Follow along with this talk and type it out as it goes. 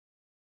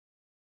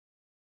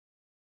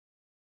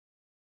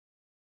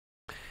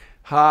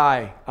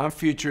Hi, I'm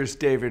Futurist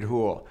David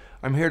Houle.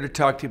 I'm here to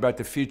talk to you about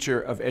the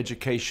future of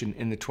education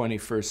in the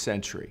 21st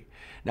century.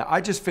 Now, I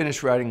just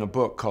finished writing a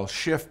book called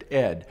Shift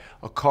Ed,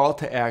 a call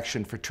to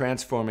action for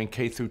transforming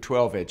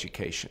K-12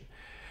 education.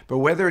 But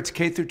whether it's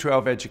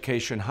K-12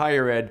 education,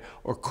 higher ed,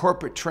 or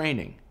corporate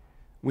training,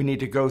 we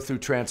need to go through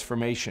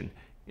transformation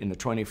in the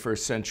 21st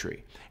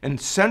century. And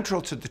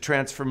central to the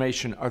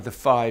transformation are the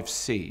 5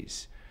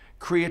 C's: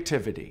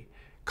 creativity,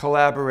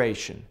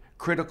 collaboration,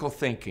 critical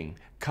thinking,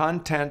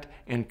 content,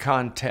 and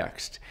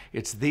context.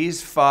 It's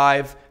these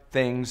 5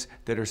 things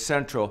that are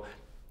central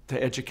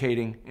to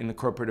educating in the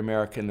corporate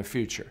America in the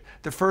future.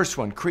 The first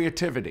one,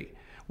 creativity.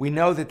 We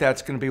know that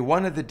that's going to be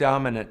one of the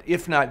dominant,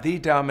 if not the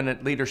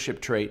dominant, leadership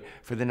trait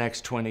for the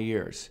next 20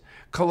 years.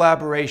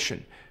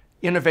 Collaboration.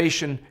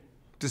 Innovation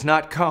does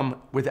not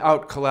come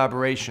without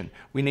collaboration.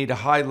 We need a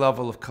high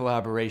level of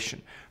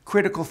collaboration.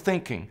 Critical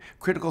thinking.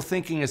 Critical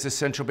thinking is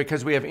essential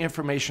because we have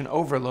information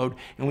overload,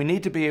 and we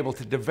need to be able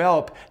to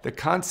develop the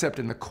concept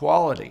and the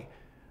quality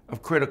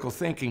of critical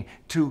thinking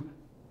to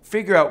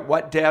figure out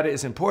what data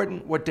is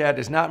important, what data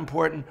is not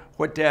important,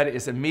 what data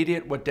is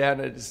immediate, what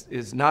data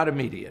is not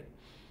immediate.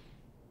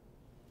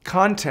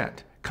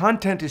 Content.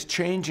 Content is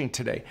changing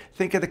today.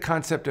 Think of the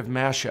concept of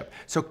mashup.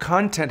 So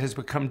content has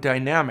become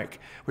dynamic,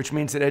 which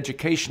means that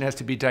education has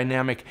to be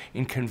dynamic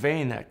in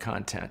conveying that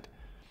content.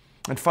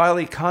 And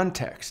finally,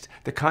 context.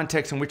 The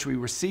context in which we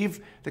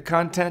receive the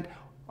content,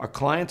 our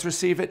clients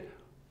receive it,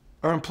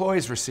 our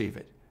employees receive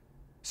it.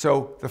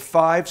 So the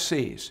 5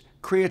 C's: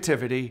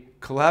 creativity,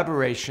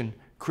 collaboration,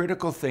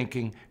 critical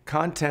thinking,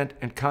 content,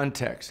 and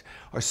context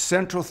are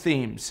central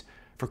themes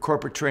for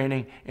corporate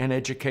training and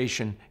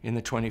education in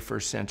the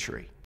 21st century.